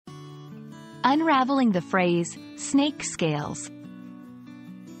Unraveling the phrase, snake scales.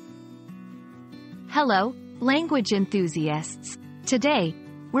 Hello, language enthusiasts. Today,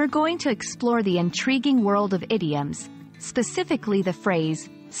 we're going to explore the intriguing world of idioms, specifically the phrase,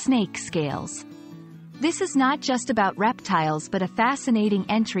 snake scales. This is not just about reptiles but a fascinating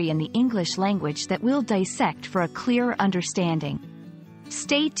entry in the English language that we'll dissect for a clearer understanding.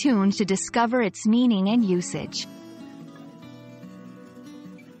 Stay tuned to discover its meaning and usage.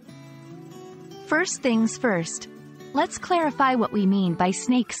 First things first, let's clarify what we mean by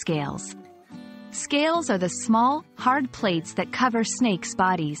snake scales. Scales are the small, hard plates that cover snakes'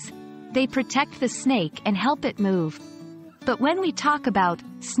 bodies. They protect the snake and help it move. But when we talk about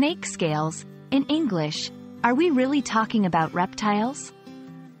snake scales, in English, are we really talking about reptiles?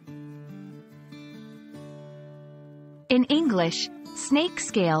 In English, snake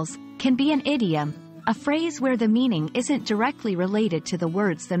scales can be an idiom, a phrase where the meaning isn't directly related to the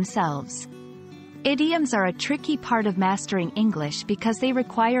words themselves. Idioms are a tricky part of mastering English because they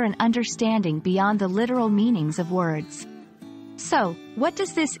require an understanding beyond the literal meanings of words. So, what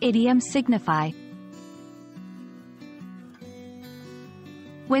does this idiom signify?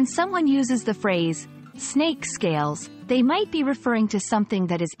 When someone uses the phrase, snake scales, they might be referring to something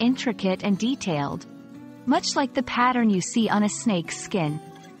that is intricate and detailed, much like the pattern you see on a snake's skin.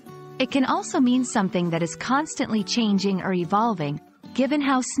 It can also mean something that is constantly changing or evolving, given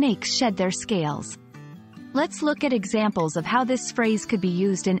how snakes shed their scales. Let's look at examples of how this phrase could be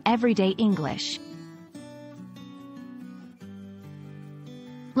used in everyday English.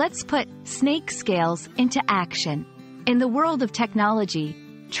 Let's put snake scales into action. In the world of technology,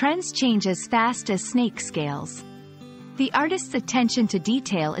 trends change as fast as snake scales. The artist's attention to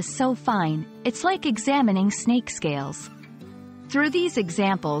detail is so fine, it's like examining snake scales. Through these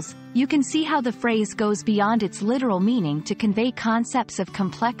examples, you can see how the phrase goes beyond its literal meaning to convey concepts of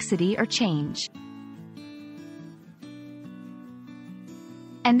complexity or change.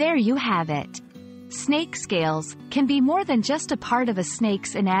 And there you have it. Snake scales can be more than just a part of a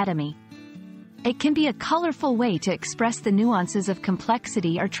snake's anatomy. It can be a colorful way to express the nuances of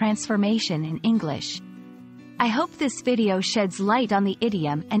complexity or transformation in English. I hope this video sheds light on the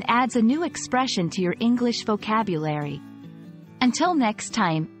idiom and adds a new expression to your English vocabulary. Until next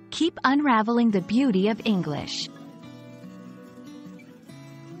time, keep unraveling the beauty of English.